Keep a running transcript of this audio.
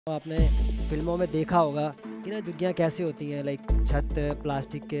आपने फिल्मों में देखा होगा कि ना झुग्गियाँ कैसी होती हैं, लाइक छत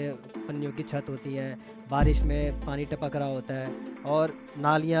प्लास्टिक के पन्नियों की छत होती हैं, बारिश में पानी टपक रहा होता है और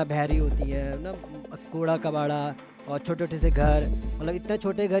नालियाँ बह रही होती हैं ना, कूड़ा कबाड़ा और छोटे छोटे से घर, मतलब इतने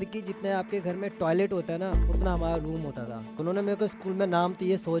छोटे घर की जितने आपके घर में टॉयलेट होता है ना उतना हमारा रूम होता था। उन्होंने मेरे को स्कूल में नाम तो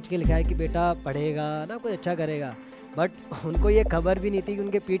ये सोच के लिखा है कि बेटा पढ़ेगा ना कुछ अच्छा करेगा, बट उनको ये खबर भी नहीं थी कि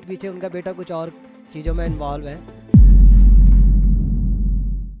उनके पीठ पीछे उनका बेटा कुछ और चीज़ों में इन्वॉल्व है।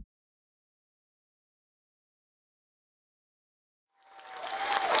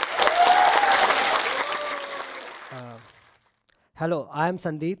 Uh, Hello, I am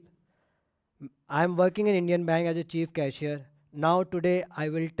Sandeep. I am working in Indian Bank as a chief cashier. Now today I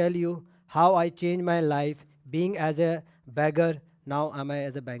will tell you how I changed my life being as a beggar. Now am I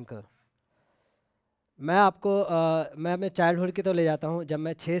as a banker. मैं अपने childhood की तो ले जाता हूँ। जब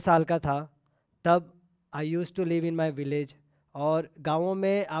मैं 6 साल का था तब आई use to live in my village. और गाँवों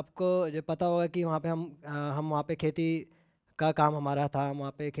में आपको जो पता होगा कि वहाँ पे हम वहाँ पे खेती का काम हमारा था, हम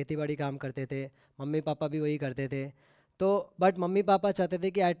वहाँ पे खेती बाड़ी काम करते थे, मम्मी पापा भी वही करते थे। तो बट मम्मी पापा चाहते थे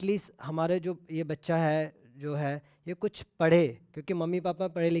कि एटलीस्ट हमारे जो ये बच्चा है जो है ये कुछ पढ़े, क्योंकि मम्मी पापा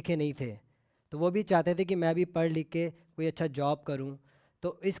पढ़े लिखे नहीं थे। तो वो भी चाहते थे कि मैं भी पढ़ लिख के कोई अच्छा जॉब करूं।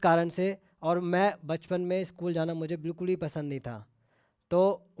 तो इस कारण से, और मैं बचपन में स्कूल जाना मुझे बिल्कुल ही पसंद नहीं था,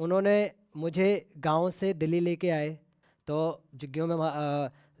 तो उन्होंने मुझे गांव से दिल्ली लेके आए। तो झुग्गियों में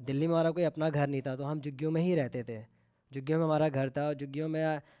दिल्ली में हमारा कोई अपना घर नहीं था, तो हम झुग्गियों में ही रहते थे। झुग्गियों में हमारा घर था और झुग्गियों में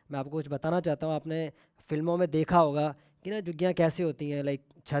मैं आपको कुछ बताना चाहता हूँ। आपने फिल्मों में देखा होगा कि ना झुग्गियाँ कैसी होती हैं, लाइक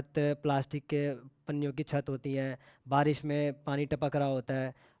छत प्लास्टिक के पन्नियों की छत होती हैं, बारिश में पानी टपक रहा होता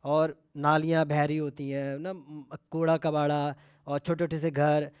है और नालियाँ बह रही होती हैं ना, कूड़ा कबाड़ा और छोटे छोटे से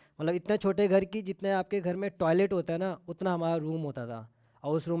घर, मतलब इतने छोटे घर की जितने आपके घर में टॉयलेट होता है ना उतना हमारा रूम होता था।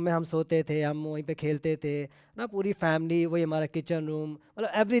 और उस रूम में हम सोते थे, हम वहीं पे खेलते थे ना, पूरी फैमिली, वही हमारा किचन रूम, मतलब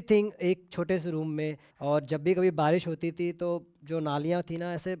एवरीथिंग एक छोटे से रूम में। और जब भी कभी बारिश होती थी तो जो नालियाँ थी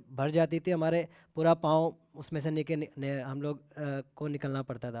ना ऐसे भर जाती थी, हमारे पूरा पाँव उसमें से हम लोग को निकलना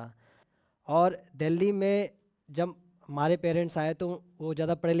पड़ता था। और दिल्ली में जब हमारे पेरेंट्स आए तो वो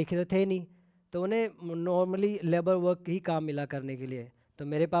ज़्यादा पढ़े लिखे तो थे नहीं, तो उन्हें नॉर्मली लेबर वर्क ही काम मिला करने के लिए। तो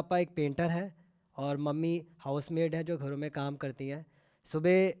मेरे पापा एक पेंटर हैं और मम्मी हाउसमेड है जो घरों में काम करती हैं।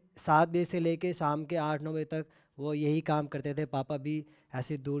 सुबह 7 बजे से लेके शाम के 8-9 बजे तक वो यही काम करते थे। पापा भी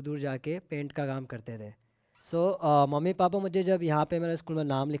ऐसे दूर दूर जाके पेंट का काम करते थे। मम्मी पापा मुझे जब यहाँ पे मेरे स्कूल में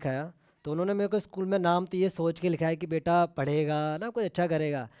नाम लिखाया तो उन्होंने मेरे को स्कूल में नाम तो ये सोच के लिखा है कि बेटा पढ़ेगा ना कुछ अच्छा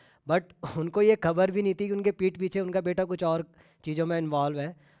करेगा, बट उनको ये खबर भी नहीं थी कि उनके पीठ पीछे उनका बेटा कुछ और चीज़ों में इन्वॉल्व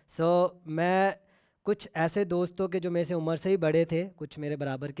है। मैं कुछ ऐसे दोस्तों के जो मेरे से उम्र से ही बड़े थे, कुछ मेरे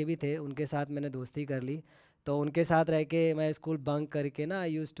बराबर के भी थे, उनके साथ मैंने दोस्ती कर ली। तो उनके साथ रह के मैं स्कूल बंक करके ना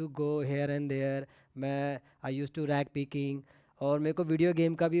आई use to go here and there, मैं आई यूज़ टू रैग पिकिंग। और मेरे को वीडियो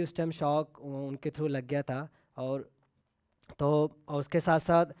गेम का भी उस टाइम शौक उनके थ्रू लग गया था। और तो और उसके साथ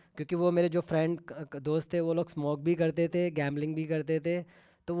साथ, क्योंकि वो मेरे जो दोस्त थे वो लोग स्मोक भी करते थे, गैम्बलिंग भी करते थे,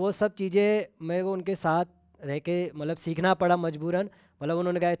 तो वो सब चीज़ें मेरे को उनके साथ रह के मतलब सीखना पड़ा मजबूरन। मतलब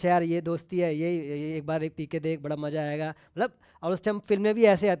उन्होंने कहा अच्छा यार ये दोस्ती है, ये एक बार एक पी के देख, बड़ा मज़ा आएगा मतलब। और उस टाइम फिल्में भी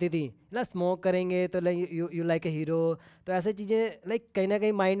ऐसे आती थी ना, स्मोक करेंगे तो like you like a hero. तो ऐसे चीज़ें लाइक कहीं ना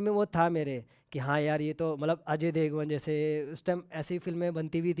कहीं माइंड में वो था मेरे कि हाँ यार ये तो मतलब अजय देवगन जैसे उस टाइम ऐसी फिल्में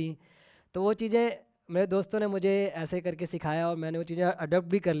बनती भी थी। तो वो चीज़ें मेरे दोस्तों ने मुझे ऐसे करके सिखाया और मैंने वो चीज़ें अडॉप्ट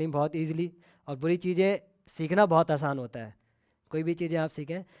भी कर ली बहुत ईज़िली। और बुरी चीज़ें सीखना बहुत आसान होता है, कोई भी चीज़ें आप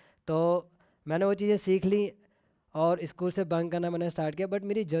सीखें। तो मैंने वो चीज़ें सीख ली और स्कूल से बंक करना मैंने स्टार्ट किया। बट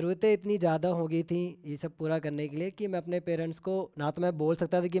मेरी ज़रूरतें इतनी ज़्यादा हो गई थी ये सब पूरा करने के लिए कि मैं अपने पेरेंट्स को ना तो मैं बोल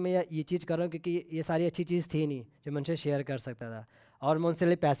सकता था कि मैं ये चीज़ कर रहा हूँ, क्योंकि ये सारी अच्छी चीज़ थी नहीं जो मैं उनसे शेयर कर सकता था, और मैं उनसे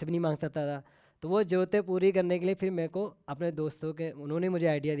लिए पैसे भी नहीं मांग सकता था। तो वो ज़रूरतें पूरी करने के लिए फिर मेरे को अपने दोस्तों के, उन्होंने मुझे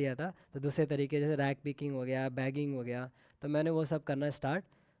आइडिया दिया था तो दूसरे तरीके जैसे रैक पिकिंग हो गया, बैगिंग हो गया, तो मैंने वो सब करना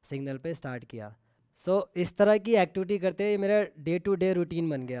सिग्नल पे स्टार्ट किया। इस तरह की एक्टिविटी करते हुए मेरा डे टू डे रूटीन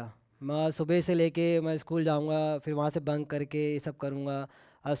बन गया। मैं सुबह से लेके मैं स्कूल जाऊंगा, फिर वहाँ से बंक करके ये सब करूँगा,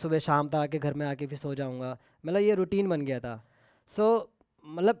 और सुबह शाम तक आके घर में आके फिर सो जाऊँगा, मतलब ये रूटीन बन गया था। सो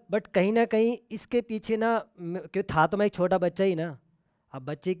मतलब बट कहीं ना कहीं इसके पीछे ना क्यों था, तो मैं एक छोटा बच्चा ही ना। अब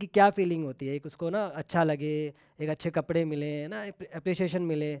बच्चे की क्या फीलिंग होती है, एक उसको ना अच्छा लगे, एक अच्छे कपड़े मिले ना, अप्रिसिएशन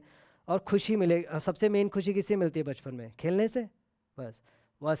मिले और खुशी मिले। सबसे मेन खुशी किससे मिलती है बचपन में? खेलने से। बस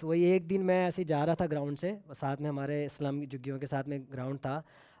बस वही एक दिन मैं ऐसे ही जा रहा था ग्राउंड से, साथ में हमारे स्लम झुग्गियों के साथ में ग्राउंड था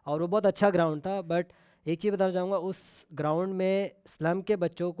और वो बहुत अच्छा ग्राउंड था। बट एक चीज़ बताना चाहूँगा, उस ग्राउंड में स्लम के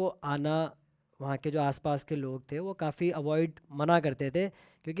बच्चों को आना, वहाँ के जो आसपास के लोग थे वो काफ़ी अवॉइड मना करते थे,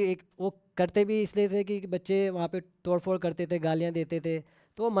 क्योंकि एक वो करते भी इसलिए थे कि बच्चे वहाँ पे तोड़ फोड़ करते थे, गालियाँ देते थे,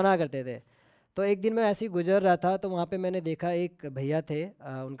 तो वो मना करते थे। तो एक दिन मैं ऐसे ही गुजर रहा था, तो वहाँ पे मैंने देखा एक भैया थे,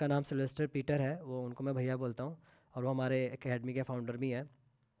 उनका नाम सिल्वेस्टर पीटर है, वो उनको मैं भैया बोलता हूँ, और वो हमारे एकेडमी के फाउंडर भी हैं।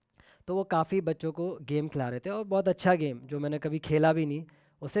 तो वो काफ़ी बच्चों को गेम खिला रहे थे, और बहुत अच्छा गेम जो मैंने कभी खेला भी नहीं।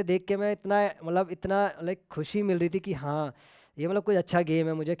 उसे देख के मैं इतना मतलब इतना लाइक खुशी मिल रही थी कि हाँ ये मतलब कोई अच्छा गेम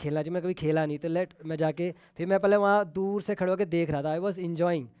है, मुझे खेलना चाहिए, मैं कभी खेला नहीं। तो लेट मैं जाके फिर मैं पहले वहाँ दूर से खड़े होकर देख रहा था, आई वॉज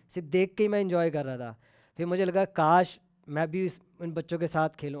इन्जॉइंग, सिर्फ देख के ही मैं इन्जॉय कर रहा था। फिर मुझे लगा काश मैं भी उन बच्चों के साथ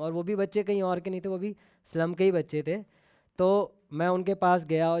खेलूं, और वो भी बच्चे कहीं और के नहीं थे, वो भी स्लम के ही बच्चे थे। तो मैं उनके पास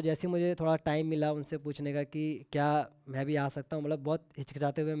गया, और जैसे ही मुझे थोड़ा टाइम मिला उनसे पूछने का कि क्या मैं भी आ सकता हूँ, मतलब बहुत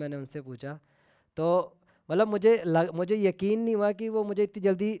हिचकिचाते हुए मैंने उनसे पूछा। तो मतलब मुझे यकीन नहीं हुआ कि वो मुझे इतनी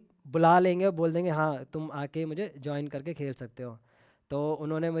जल्दी बुला लेंगे और बोल देंगे हाँ तुम आके मुझे ज्वाइन करके खेल सकते हो। तो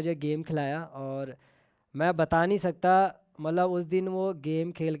उन्होंने मुझे गेम खिलाया, और मैं बता नहीं सकता, मतलब उस दिन वो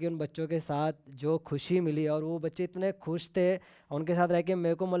गेम खेल के उन बच्चों के साथ जो खुशी मिली, और वो बच्चे इतने खुश थे, और उनके साथ रह के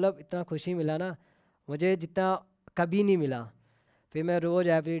मेरे को मतलब इतना खुशी मिला ना, मुझे जितना कभी नहीं मिला। फिर मैं रोज़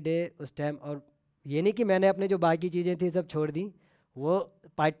एवरी डे उस टाइम, और ये नहीं कि मैंने अपने जो बाकी चीज़ें थी सब छोड़ दी, वो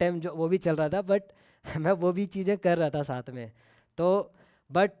पार्ट टाइम जो वो भी चल रहा था, बट मैं वो भी चीज़ें कर रहा था साथ में। तो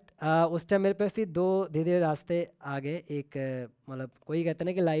बट उस टाइम मेरे पे फिर दो धीरे धीरे रास्ते आ गए। एक मतलब कोई कहते हैं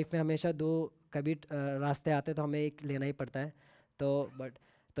ना कि लाइफ में हमेशा दो कभी रास्ते आते तो हमें एक लेना ही पड़ता है। तो बट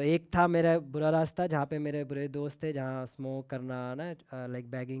तो एक था मेरा बुरा रास्ता जहाँ पे मेरे बुरे दोस्त थे, जहाँ स्मोक करना ना, लाइक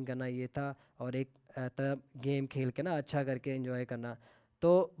बैगिंग करना ये था, और एक तरफ गेम खेल के ना अच्छा करके एंजॉय करना।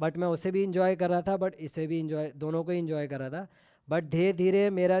 तो बट मैं उसे भी इंजॉय कर रहा था, बट इसे भी इंजॉय, दोनों को ही इंजॉय कर रहा था। बट धीरे धीरे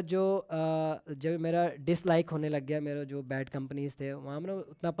मेरा जो मेरा डिसलाइक होने लग गया, मेरा जो बैड कंपनीज थे वहाँ में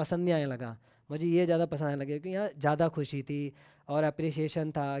उतना पसंद नहीं आने लगा। मुझे ये ज़्यादा पसंद आने लगा क्योंकि यहाँ ज़्यादा खुशी थी, और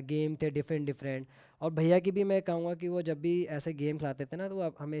अप्रिसिएशन था, गेम थे डिफरेंट डिफरेंट। और भैया की भी मैं कहूँगा कि वो जब भी ऐसे गेम खिलाते थे ना, तो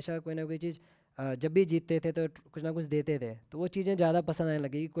वो हमेशा कोई ना कोई चीज़ जब भी जीतते थे तो कुछ ना कुछ देते थे, तो वो चीज़ें ज़्यादा पसंद आने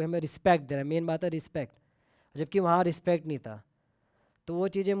लगी कि कोई हमें रिस्पेक्ट दे रहा है, मेन बात है रिस्पेक्ट, जबकि वहाँ रिस्पेक्ट नहीं था। तो वो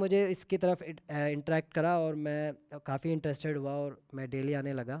चीज़ें मुझे इसकी तरफ इंटरेक्ट करा, और मैं काफ़ी इंटरेस्टेड हुआ, और मैं डेली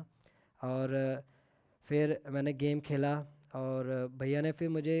आने लगा। और फिर मैंने गेम खेला, और भैया ने फिर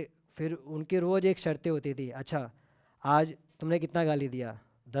मुझे, फिर उनकी रोज़ एक शर्तें होती थी, अच्छा आज तुमने कितना गाली दिया,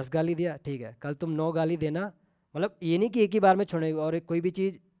 10 गाली दिया, ठीक है कल तुम 9 गाली देना। मतलब ये नहीं कि एक ही बार में छोड़ेगी, और कोई भी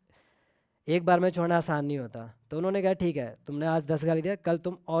चीज़ एक बार में छोड़ना आसान नहीं होता। तो उन्होंने कहा ठीक है तुमने आज 10 गाली दिया, कल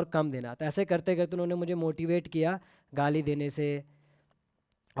तुम और कम देना। तो ऐसे करते करते उन्होंने मुझे मोटिवेट किया गाली देने से।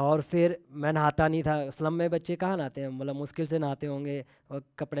 और फिर मैं नहाता नहीं था, स्लम में बच्चे कहाँ नहाते हैं, मतलब मुश्किल से नहाते होंगे, और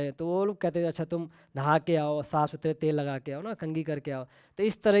कपड़े तो वो लोग कहते थे अच्छा तुम नहा के आओ, साफ़ सुथरे तेल लगा के आओ ना, कंघी करके आओ। तो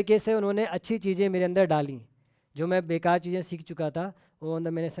इस तरीके से उन्होंने अच्छी चीज़ें मेरे अंदर डाली, जो मैं बेकार चीज़ें सीख चुका था वो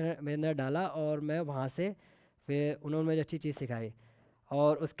अंदर मेरे अंदर डाला, और मैं वहाँ से फिर उन्होंने मुझे अच्छी चीज़ सिखाई।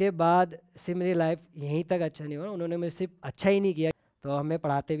 और उसके बाद सिर्फ मेरी लाइफ यहीं तक अच्छा नहीं हुआ, उन्होंने मुझे सिर्फ अच्छा ही नहीं किया, तो हमें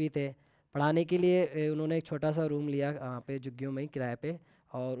पढ़ाते भी थे। पढ़ाने के लिए उन्होंने एक छोटा सा रूम लिया वहाँ पे झुग्गियों में ही किराए पे,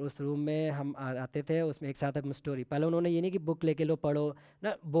 और उस रूम में हम आते थे, उसमें एक साथ हम स्टोरी, पहले उन्होंने ये नहीं कि बुक लेके लो पढ़ो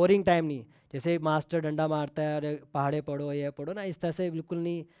ना, बोरिंग टाइम नहीं, जैसे मास्टर डंडा मारता है और पहाड़े पढ़ो ये पढ़ो ना, इस तरह से बिल्कुल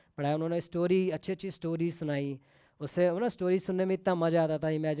नहीं पढ़ाया उन्होंने। स्टोरी अच्छी अच्छी स्टोरी सुनाई, उससे ना स्टोरी सुनने में इतना मज़ा आता था,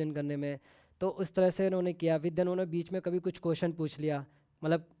 इमेजिन करने में। तो उस तरह से उन्होंने किया। फिर दिन उन्होंने बीच में कभी कुछ क्वेश्चन पूछ लिया,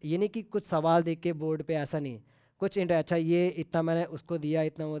 मतलब ये नहीं कि कुछ सवाल देख के बोर्ड पे, ऐसा नहीं, कुछ अच्छा ये इतना मैंने उसको दिया,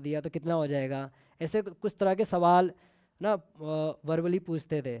 इतना वो दिया तो कितना हो जाएगा, ऐसे कुछ तरह के सवाल ना वर्बली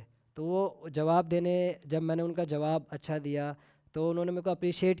पूछते थे। तो वो जवाब देने, जब मैंने उनका जवाब अच्छा दिया तो उन्होंने मेरे को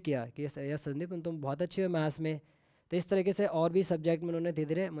अप्रिशिएट किया कि यस संदीप तुम बहुत अच्छे हो मैथ्स में। तो इस तरीके से और भी सब्जेक्ट में उन्होंने धीरे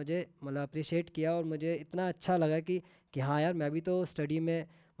धीरे मुझे मतलब अप्रिशिएट किया, और मुझे इतना अच्छा लगा कि हाँ यार मैं भी तो स्टडी में,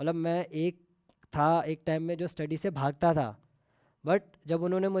 मतलब मैं एक टाइम में जो स्टडी से भागता था, बट जब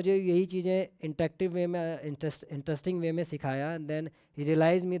उन्होंने मुझे यही चीज़ें इंटरेक्टिव वे में, इंटरेस्टिंग वे में सिखाया, then he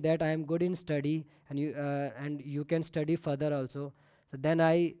realise me that I am good in study, and you can study further also. तो देन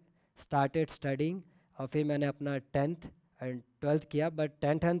आई स्टार्टेड स्टडिंग, और फिर मैंने अपना 10th एंड 12th किया। बट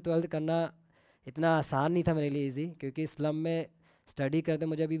 10th एंड 12th करना इतना आसान नहीं था मेरे लिए ईजी, क्योंकि स्लम में स्टडी करते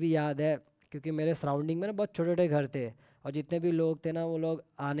मुझे अभी भी याद है, क्योंकि मेरे सराउंडिंग में ना बहुत छोटे छोटे घर थे, और जितने भी लोग थे ना वो लोग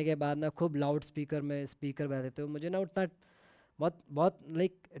आने के बाद ना खूब लाउड स्पीकर में स्पीकर बजाते थे, तो मुझे ना उतना बहुत बहुत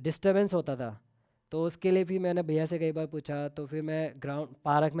लाइक डिस्टरबेंस होता था। तो उसके लिए भी मैंने भैया से कई बार पूछा, तो फिर मैं ग्राउंड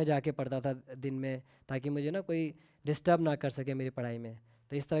पार्क में जाके पढ़ता था दिन में, ताकि मुझे ना कोई डिस्टर्ब ना कर सके मेरी पढ़ाई में।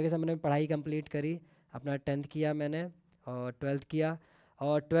 तो इस तरह से मैंने पढ़ाई कंप्लीट करी, अपना 10th किया मैंने, और 12th किया।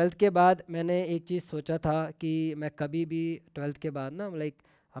 और 12th के बाद मैंने एक चीज़ सोचा था कि मैं कभी भी 12th के बाद ना लाइक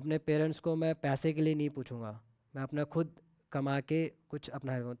अपने पेरेंट्स को मैं पैसे के लिए नहीं पूछूंगा, मैं अपना खुद कमा के कुछ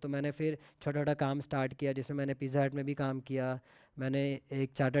अपना है। तो मैंने फिर छोटा छोटा काम स्टार्ट किया, जिसमें मैंने पिज़्ज़ा हट में भी काम किया, मैंने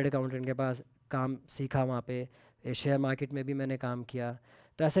एक चार्टर्ड अकाउंटेंट के पास काम सीखा वहाँ पे, शेयर मार्केट में भी मैंने काम किया।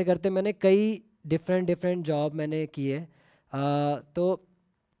 तो ऐसे करते मैंने कई डिफरेंट जॉब मैंने किए। तो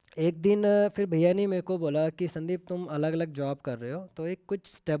एक दिन फिर भैया ने मेरे को बोला कि संदीप तुम अलग अलग जॉब कर रहे हो तो एक कुछ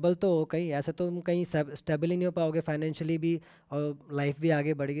स्टेबल तो हो, कहीं ऐसे तो तुम कहीं स्टेबल ही नहीं हो पाओगे फाइनेंशियली भी और लाइफ भी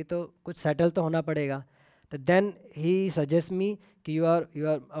आगे बढ़ेगी, तो कुछ सेटल तो होना पड़ेगा। तो देन ही सजेस्ट मी कि यू आर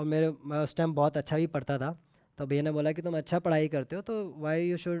और मैं उस टाइम बहुत अच्छा भी पढ़ता था, तो भैया ने बोला कि तुम अच्छा पढ़ाई करते हो तो why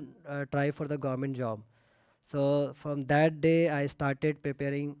you should try for the government job. So from that day I started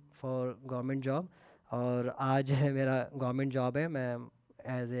preparing for government job, और आज है मेरा गवर्नमेंट जॉब है। मैं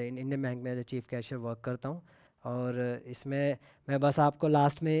एज ए इंडियन बैंक में as a chief cashier work करता हूँ। और इसमें मैं बस आपको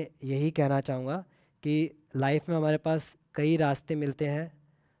लास्ट में यही कहना चाहूँगा कि लाइफ में हमारे पास कई रास्ते मिलते हैं,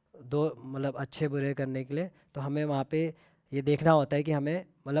 दो मतलब अच्छे बुरे करने के लिए, तो हमें वहाँ पे ये देखना होता है कि हमें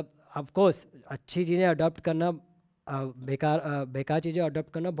मतलब ऑफकोर्स अच्छी चीज़ें अडॉप्ट करना बेकार चीज़ें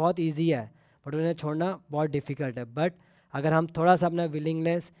अडॉप्ट करना बहुत ईजी है, बट उन्हें छोड़ना बहुत डिफ़िकल्ट है। बट अगर हम थोड़ा सा अपना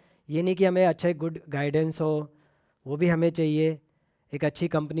विलिंगनेस, ये नहीं कि हमें अच्छा गुड गाइडेंस हो, वो भी हमें चाहिए, एक अच्छी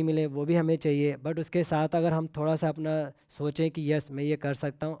कंपनी मिले वो भी हमें चाहिए, बट उसके साथ अगर हम थोड़ा सा अपना सोचें कि यस मैं ये कर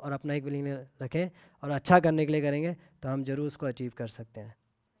सकता हूँ और अपना एक विलिंगनेस रखें और अच्छा करने के लिए करेंगे तो हम ज़रूर उसको अचीव कर सकते हैं।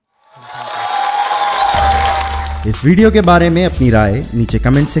 इस वीडियो के बारे में अपनी राय नीचे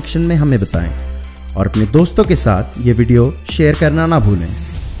कमेंट सेक्शन में हमें बताएं और अपने दोस्तों के साथ ये वीडियो शेयर करना ना भूलें।